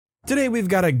Today we've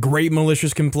got a great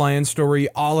malicious compliance story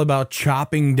all about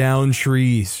chopping down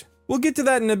trees. We'll get to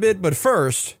that in a bit, but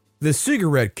first, the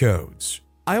cigarette codes.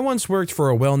 I once worked for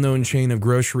a well-known chain of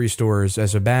grocery stores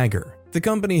as a bagger. The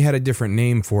company had a different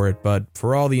name for it, but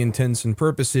for all the intents and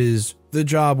purposes, the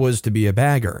job was to be a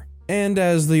bagger. And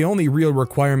as the only real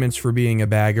requirements for being a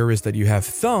bagger is that you have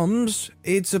thumbs,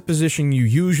 it's a position you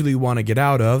usually want to get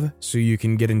out of so you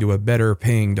can get into a better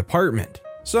paying department.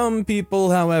 Some people,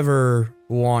 however,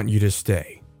 want you to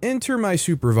stay. Enter my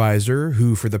supervisor,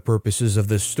 who for the purposes of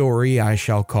this story I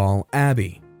shall call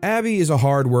Abby. Abby is a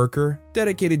hard worker,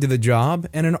 dedicated to the job,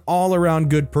 and an all-around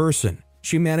good person.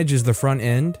 She manages the front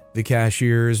end, the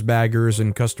cashiers, baggers,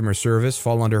 and customer service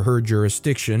fall under her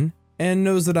jurisdiction, and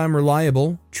knows that I'm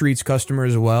reliable, treats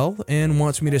customers well, and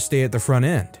wants me to stay at the front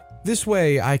end. This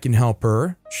way I can help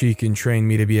her, she can train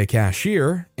me to be a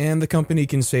cashier, and the company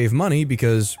can save money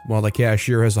because while the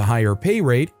cashier has a higher pay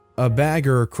rate, a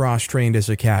bagger cross-trained as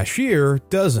a cashier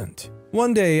doesn't.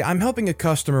 One day, I'm helping a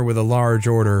customer with a large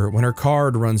order when her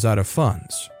card runs out of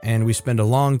funds, and we spend a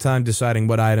long time deciding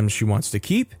what items she wants to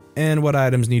keep and what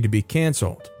items need to be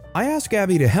canceled. I ask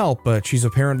Abby to help, but she's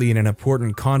apparently in an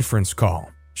important conference call.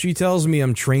 She tells me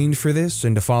I'm trained for this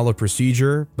and to follow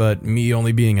procedure, but me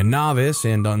only being a novice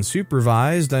and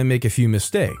unsupervised, I make a few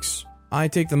mistakes. I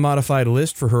take the modified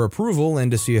list for her approval and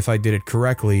to see if I did it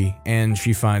correctly, and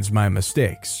she finds my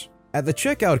mistakes. At the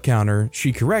checkout counter,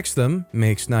 she corrects them,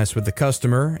 makes nice with the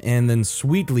customer, and then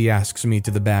sweetly asks me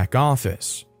to the back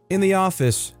office. In the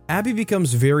office, Abby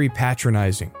becomes very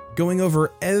patronizing, going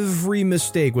over every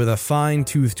mistake with a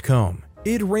fine-toothed comb.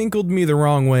 It wrinkled me the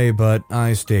wrong way, but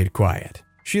I stayed quiet.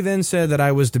 She then said that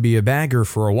I was to be a bagger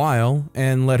for a while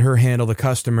and let her handle the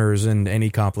customers and any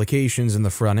complications in the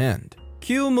front end.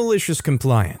 Cue malicious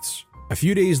compliance. A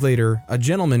few days later, a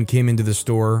gentleman came into the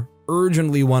store,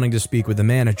 urgently wanting to speak with the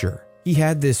manager. He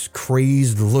had this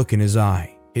crazed look in his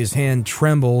eye. His hand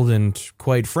trembled and,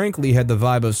 quite frankly, had the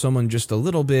vibe of someone just a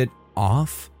little bit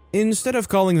off. Instead of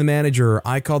calling the manager,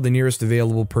 I called the nearest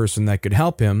available person that could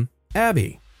help him,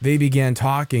 Abby. They began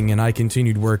talking and I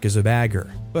continued work as a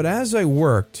bagger. But as I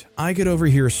worked, I could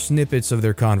overhear snippets of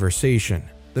their conversation.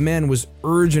 The man was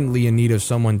urgently in need of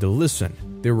someone to listen.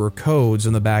 There were codes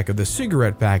on the back of the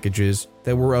cigarette packages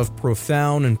that were of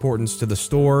profound importance to the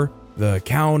store, the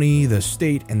county, the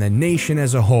state, and the nation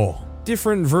as a whole.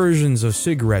 Different versions of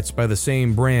cigarettes by the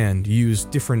same brand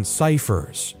used different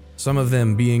ciphers, some of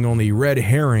them being only red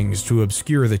herrings to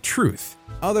obscure the truth.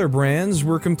 Other brands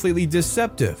were completely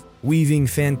deceptive, weaving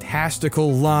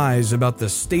fantastical lies about the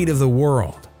state of the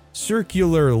world.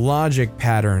 Circular logic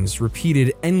patterns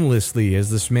repeated endlessly as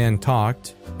this man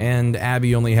talked, and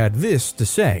Abby only had this to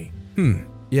say,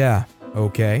 yeah,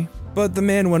 okay. But the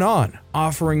man went on,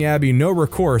 offering Abby no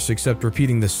recourse except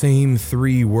repeating the same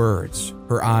 3 words,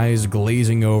 her eyes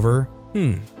glazing over,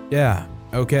 yeah,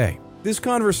 okay. This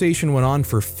conversation went on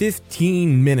for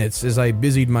 15 minutes as I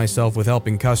busied myself with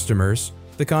helping customers.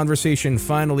 The conversation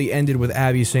finally ended with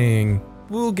Abby saying,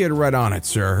 "We'll get right on it,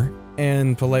 sir,"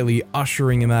 and politely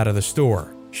ushering him out of the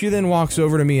store. She then walks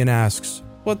over to me and asks,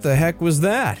 "What the heck was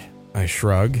that?" I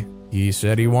shrug. "He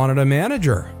said he wanted a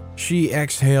manager." She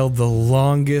exhaled the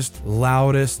longest,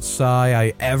 loudest sigh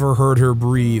I ever heard her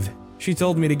breathe. She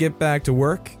told me to get back to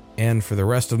work, and for the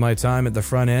rest of my time at the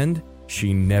front end,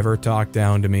 she never talked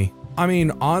down to me. I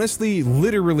mean, honestly,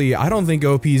 literally, I don't think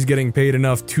OP's getting paid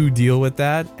enough to deal with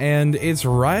that, and it's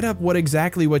right up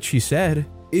exactly what she said.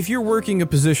 If you're working a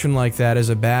position like that as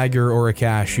a bagger or a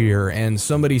cashier and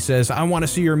somebody says, "I want to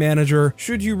see your manager,"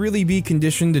 should you really be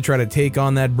conditioned to try to take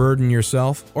on that burden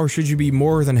yourself? Or should you be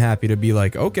more than happy to be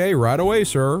like, "Okay, right away,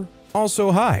 sir"?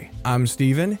 Also, hi, I'm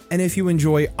Steven, and if you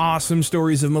enjoy awesome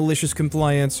stories of malicious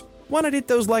compliance, why not hit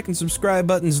those like and subscribe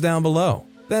buttons down below?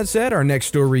 That said, our next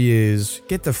story is,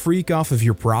 get the freak off of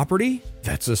your property?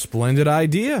 That's a splendid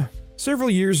idea. Several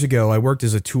years ago, I worked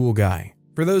as a tool guy.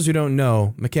 For those who don't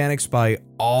know, mechanics buy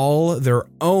all their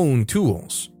own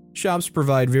tools. Shops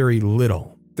provide very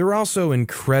little. They're also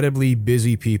incredibly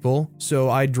busy people, so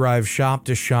I'd drive shop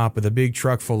to shop with a big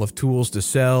truck full of tools to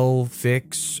sell,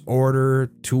 fix, order,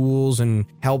 tools, and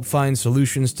help find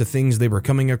solutions to things they were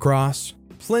coming across.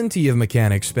 Plenty of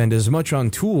mechanics spend as much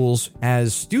on tools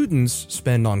as students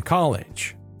spend on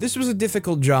college. This was a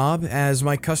difficult job as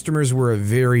my customers were a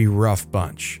very rough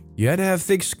bunch. You had to have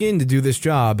thick skin to do this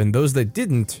job, and those that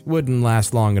didn't wouldn't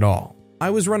last long at all.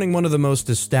 I was running one of the most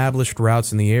established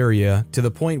routes in the area to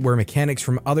the point where mechanics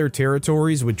from other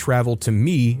territories would travel to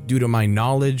me due to my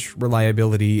knowledge,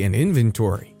 reliability, and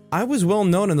inventory. I was well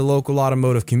known in the local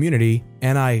automotive community,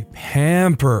 and I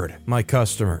pampered my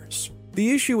customers.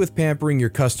 The issue with pampering your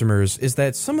customers is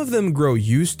that some of them grow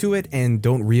used to it and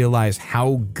don't realize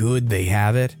how good they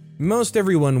have it. Most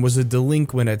everyone was a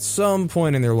delinquent at some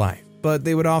point in their life, but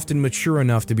they would often mature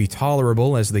enough to be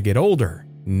tolerable as they get older.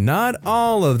 Not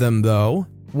all of them, though.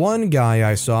 One guy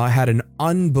I saw had an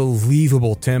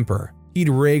unbelievable temper. He'd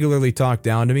regularly talk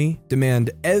down to me,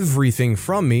 demand everything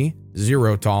from me,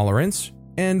 zero tolerance,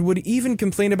 and would even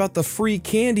complain about the free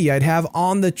candy I'd have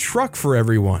on the truck for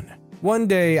everyone. One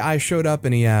day I showed up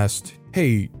and he asked,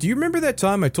 "Hey, do you remember that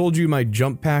time I told you my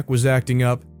jump pack was acting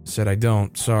up?" I said, "I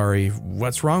don't, sorry.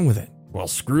 What's wrong with it?" Well,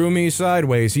 screw me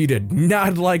sideways. He did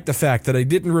not like the fact that I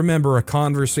didn't remember a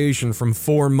conversation from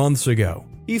 4 months ago.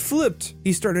 He flipped.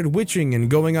 He started witching and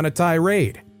going on a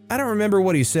tirade. I don't remember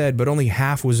what he said, but only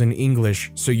half was in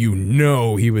English, so you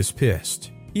know he was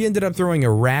pissed. He ended up throwing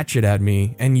a ratchet at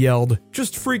me and yelled,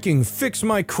 "Just freaking fix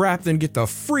my crap, then get the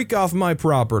freak off my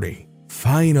property."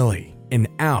 Finally, an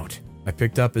out. I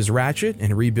picked up his ratchet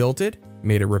and rebuilt it,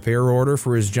 made a repair order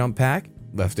for his jump pack,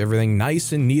 left everything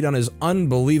nice and neat on his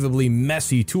unbelievably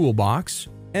messy toolbox,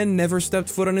 and never stepped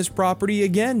foot on his property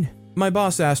again. My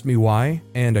boss asked me why,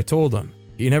 and I told him.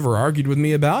 He never argued with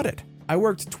me about it. I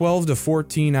worked 12 to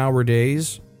 14-hour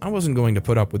days. I wasn't going to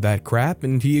put up with that crap,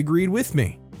 and he agreed with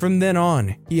me. From then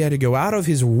on, he had to go out of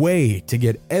his way to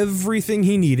get everything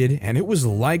he needed, and it was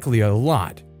likely a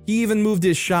lot. He even moved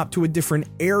his shop to a different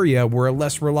area where a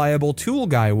less reliable tool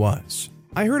guy was.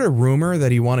 I heard a rumor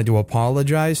that he wanted to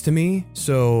apologize to me,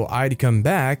 so I'd come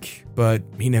back, but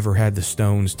he never had the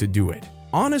stones to do it.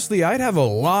 Honestly, I'd have a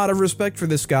lot of respect for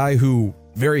this guy who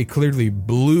very clearly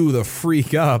blew the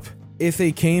freak up if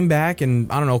they came back and,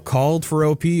 called for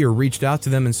OP or reached out to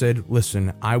them and said,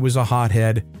 "Listen, I was a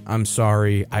hothead. I'm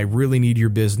sorry. I really need your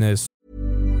business."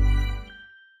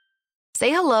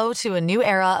 Say hello to a new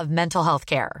era of mental health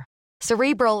care.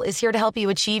 Cerebral is here to help you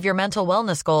achieve your mental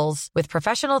wellness goals with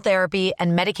professional therapy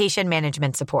and medication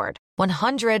management support.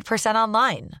 100%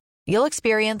 online. You'll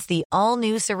experience the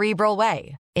all-new Cerebral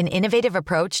Way, an innovative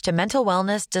approach to mental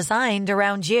wellness designed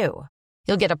around you.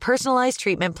 You'll get a personalized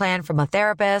treatment plan from a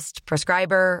therapist,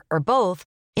 prescriber, or both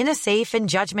in a safe and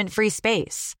judgment-free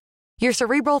space. Your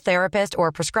Cerebral therapist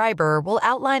or prescriber will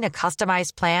outline a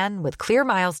customized plan with clear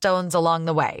milestones along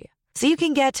the way, so you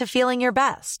can get to feeling your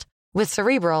best. With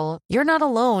Cerebral, you're not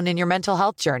alone in your mental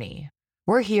health journey.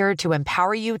 We're here to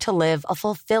empower you to live a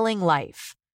fulfilling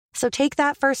life. So take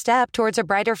that first step towards a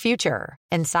brighter future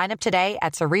and sign up today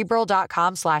at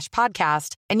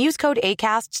Cerebral.com/podcast and use code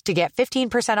ACAST to get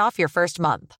 15% off your first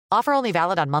month. Offer only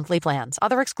valid on monthly plans.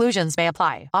 Other exclusions may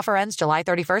apply. Offer ends July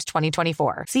 31st,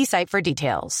 2024. See site for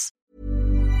details.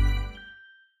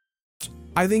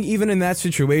 I think even in that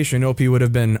situation, OP would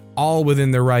have been all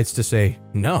within their rights to say,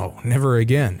 "No, never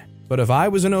again." But if I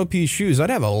was in OP's shoes, I'd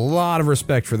have a lot of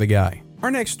respect for the guy. Our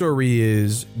next story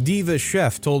is, Diva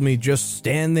Chef told me just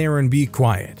stand there and be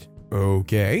quiet.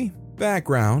 Okay.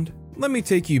 Background. Let me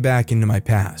take you back into my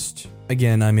past.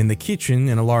 Again, I'm in the kitchen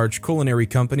in a large culinary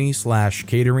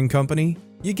company/catering company.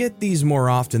 You get these more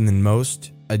often than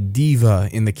most. A diva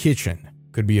in the kitchen.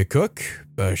 Could be a cook,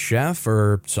 a chef,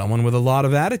 or someone with a lot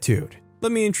of attitude.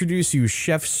 Let me introduce you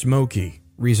Chef Smokey.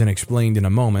 Reason explained in a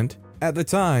moment. At the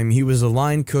time, he was a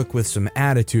line cook with some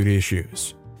attitude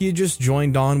issues. He had just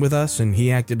joined on with us and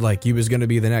he acted like he was going to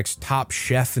be the next top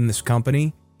chef in this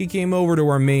company. He came over to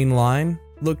our main line,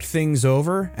 looked things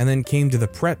over, and then came to the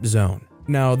prep zone.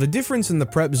 Now, the difference in the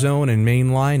prep zone and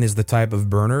main line is the type of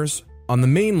burners. On the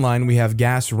main line, we have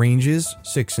gas ranges,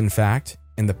 6 in fact.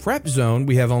 In the prep zone,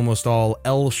 we have almost all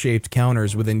L-shaped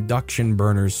counters with induction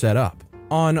burners set up.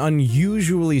 On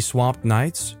unusually swamped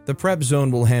nights, the prep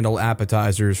zone will handle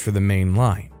appetizers for the main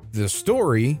line. The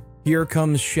story: here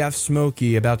comes Chef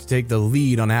Smokey about to take the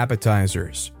lead on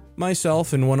appetizers.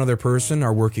 Myself and one other person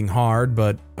are working hard,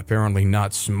 but apparently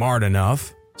not smart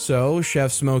enough. So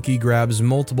Chef Smokey grabs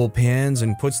multiple pans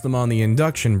and puts them on the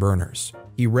induction burners.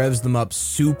 He revs them up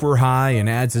super high and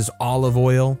adds his olive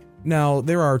oil. Now,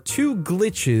 there are 2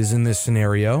 glitches in this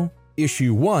scenario.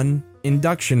 Issue 1,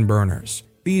 induction burners.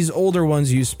 These older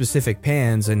ones use specific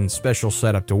pans and special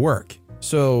setup to work.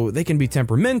 So they can be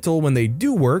temperamental when they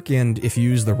do work, and if you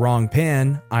use the wrong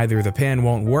pan, either the pan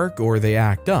won't work or they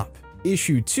act up.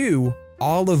 Issue 2,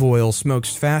 olive oil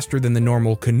smokes faster than the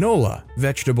normal canola,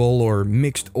 vegetable or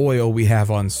mixed oil we have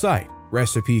on site.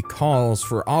 Recipe calls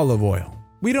for olive oil.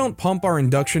 We don't pump our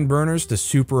induction burners to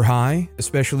super high,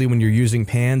 especially when you're using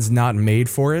pans not made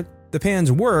for it. The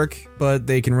pans work, but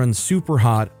they can run super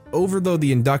hot, overload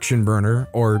the induction burner,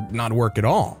 or not work at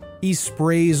all. He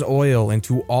sprays oil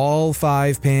into all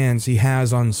 5 pans he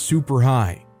has on super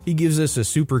high. He gives us a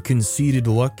super conceited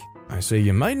look. I say,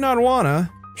 "You might not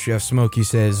wanna." Chef Smokey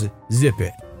says, "Zip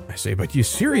it." I say, "But you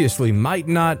seriously might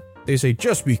not." They say,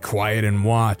 "Just be quiet and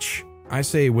watch." I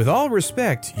say, "With all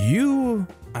respect, you..."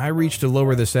 I reach to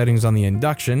lower the settings on the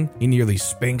induction. He nearly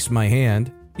spanks my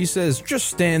hand. He says, "Just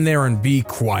stand there and be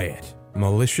quiet."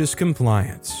 Malicious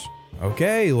compliance.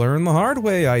 Okay, learn the hard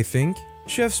way, I think.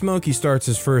 Chef Smokey starts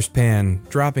his first pan,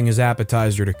 dropping his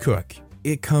appetizer to cook.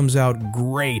 It comes out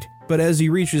great, but as he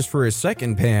reaches for his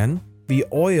second pan, the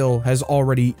oil has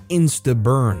already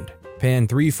insta-burned. Pan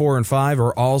 3, 4, and 5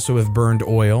 are also have burned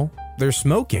oil. They're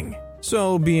smoking.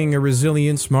 So, being a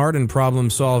resilient, smart, and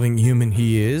problem-solving human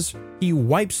he is, he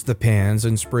wipes the pans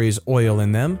and sprays oil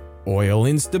in them. Oil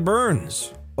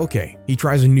insta-burns. Okay, he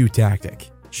tries a new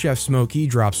tactic. Chef Smokey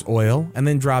drops oil and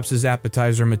then drops his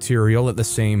appetizer material at the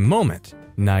same moment.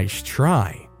 Nice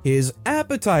try. His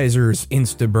appetizers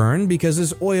insta-burn because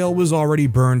his oil was already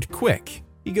burned quick.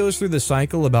 He goes through the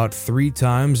cycle about 3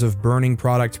 times of burning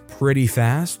product pretty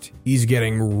fast. He's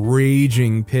getting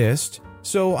raging pissed.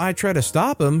 So I try to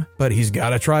stop him, but he's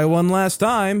gotta try one last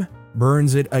time.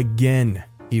 Burns it again.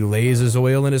 He lays his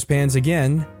oil in his pans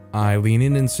again. I lean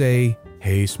in and say,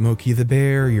 "Hey Smokey the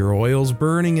Bear, your oil's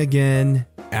burning again."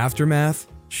 Aftermath,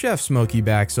 Chef Smokey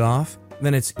backs off.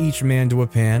 Then it's each man to a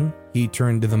pan, heat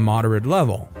turned to the moderate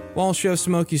level. While Chef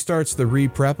Smokey starts the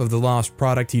re-prep of the lost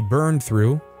product he'd burned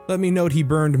through, let me note he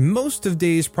burned most of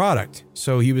day's product,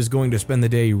 so he was going to spend the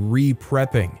day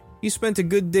re-prepping. He spent a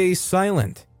good day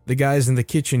silent. The guys in the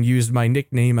kitchen used my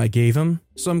nickname I gave him.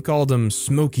 Some called him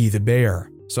Smokey the Bear.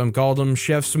 Some called him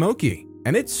Chef Smokey.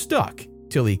 And it stuck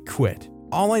till he quit.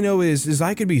 All I know is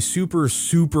I could be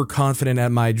super confident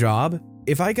at my job.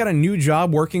 If I got a new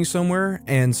job working somewhere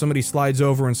and somebody slides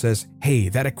over and says, "Hey,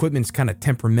 that equipment's kind of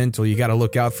temperamental, you gotta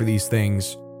look out for these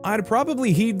things," I'd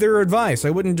probably heed their advice.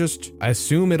 I wouldn't just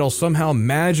assume it'll somehow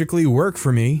magically work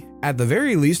for me. At the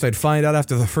very least, I'd find out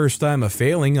after the first time of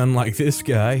failing, unlike this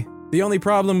guy. The only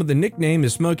problem with the nickname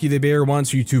is Smokey the Bear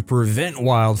wants you to prevent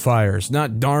wildfires,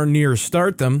 not darn near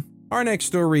start them. Our next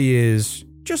story is,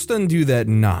 just undo that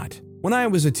knot. When I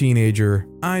was a teenager,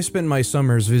 I spent my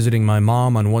summers visiting my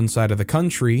mom on one side of the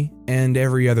country, and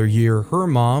every other year her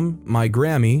mom, my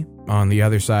Grammy, on the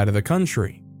other side of the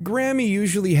country. Grammy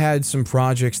usually had some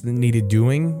projects that needed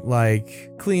doing, like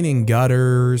cleaning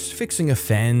gutters, fixing a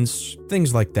fence,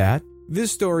 things like that.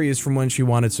 This story is from when she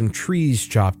wanted some trees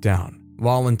chopped down.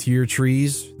 Volunteer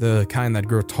trees, the kind that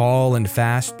grow tall and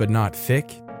fast but not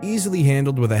thick, easily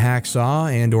handled with a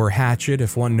hacksaw and or hatchet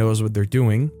if one knows what they're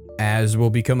doing. As will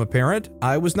become apparent,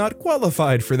 I was not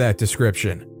qualified for that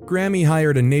description. Grammy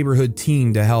hired a neighborhood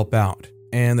teen to help out,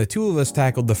 and the two of us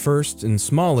tackled the first and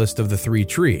smallest of the 3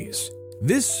 trees.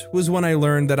 This was when I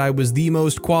learned that I was the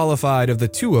most qualified of the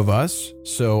 2 of us,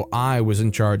 so I was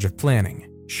in charge of planning.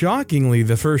 Shockingly,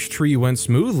 the first tree went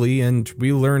smoothly and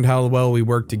we learned how well we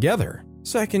worked together.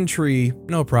 Second tree,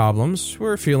 no problems.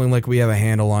 We're feeling like we have a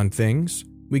handle on things.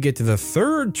 We get to the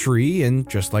 3rd tree and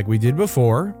just like we did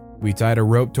before, we tied a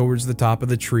rope towards the top of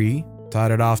the tree, tied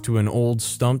it off to an old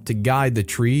stump to guide the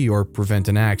tree or prevent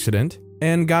an accident,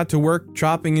 and got to work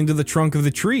chopping into the trunk of the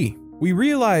tree. We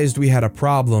realized we had a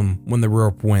problem when the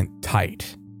rope went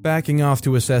tight. Backing off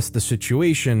to assess the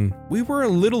situation, we were a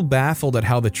little baffled at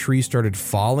how the tree started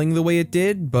falling the way it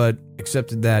did, but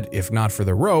accepted that if not for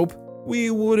the rope,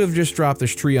 we would have just dropped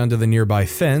this tree onto the nearby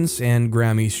fence and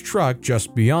Grammy's truck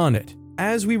just beyond it.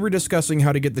 As we were discussing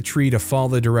how to get the tree to fall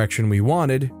the direction we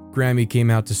wanted, Grammy came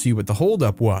out to see what the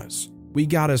holdup was. We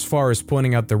got as far as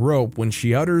pointing out the rope when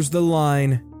she utters the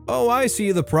line, "Oh, I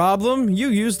see the problem. You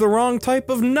used the wrong type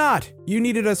of knot. You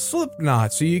needed a slip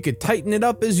knot so you could tighten it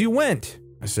up as you went."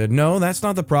 I said, "No, that's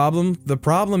not the problem. The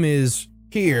problem is,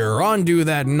 here, undo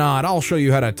that knot. I'll show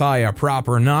you how to tie a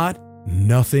proper knot."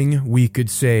 Nothing we could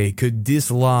say could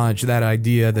dislodge that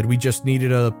idea that we just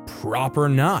needed a proper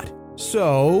knot.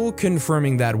 So,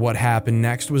 confirming that what happened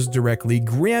next was directly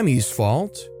Grammy's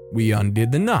fault, we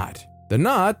undid the knot. The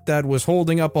knot that was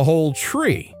holding up a whole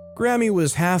tree. Grammy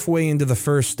was halfway into the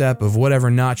first step of whatever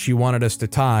knot she wanted us to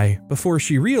tie before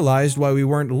she realized why we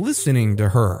weren't listening to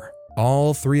her.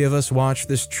 All 3 of us watched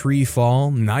this tree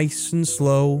fall nice and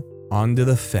slow onto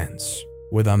the fence.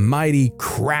 With a mighty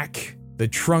crack, the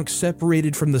trunk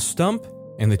separated from the stump,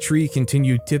 and the tree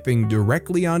continued tipping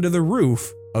directly onto the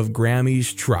roof of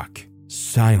Grammy's truck.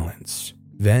 Silence.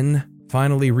 Then,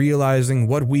 finally realizing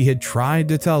what we had tried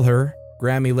to tell her,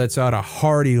 Grammy lets out a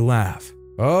hearty laugh.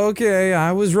 "Okay,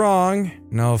 I was wrong.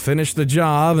 Now finish the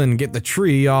job and get the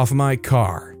tree off my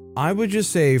car." I would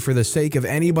just say, for the sake of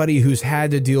anybody who's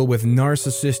had to deal with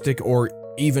narcissistic or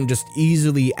even just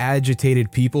easily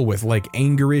agitated people with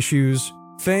anger issues,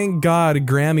 Thank God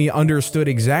Grammy understood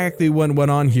exactly what went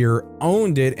on here,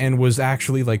 owned it, and was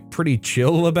actually pretty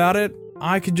chill about it.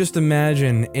 I could just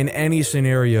imagine in any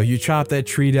scenario, you chop that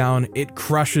tree down, it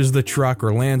crushes the truck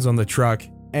or lands on the truck,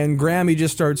 and Grammy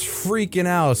just starts freaking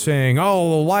out saying, "Oh,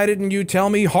 well, why didn't you tell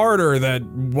me harder that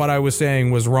what I was saying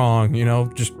was wrong?"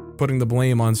 Just putting the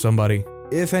blame on somebody.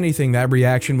 If anything, that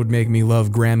reaction would make me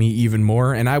love Grammy even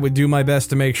more, and I would do my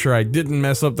best to make sure I didn't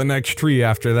mess up the next tree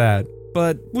after that.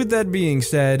 But with that being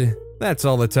said, that's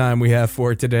all the time we have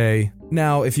for today.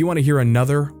 Now, if you want to hear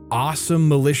another awesome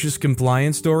malicious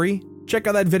compliance story, check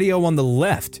out that video on the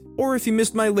left. Or if you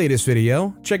missed my latest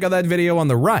video, check out that video on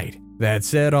the right. That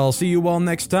said, I'll see you all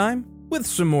next time with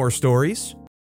some more stories.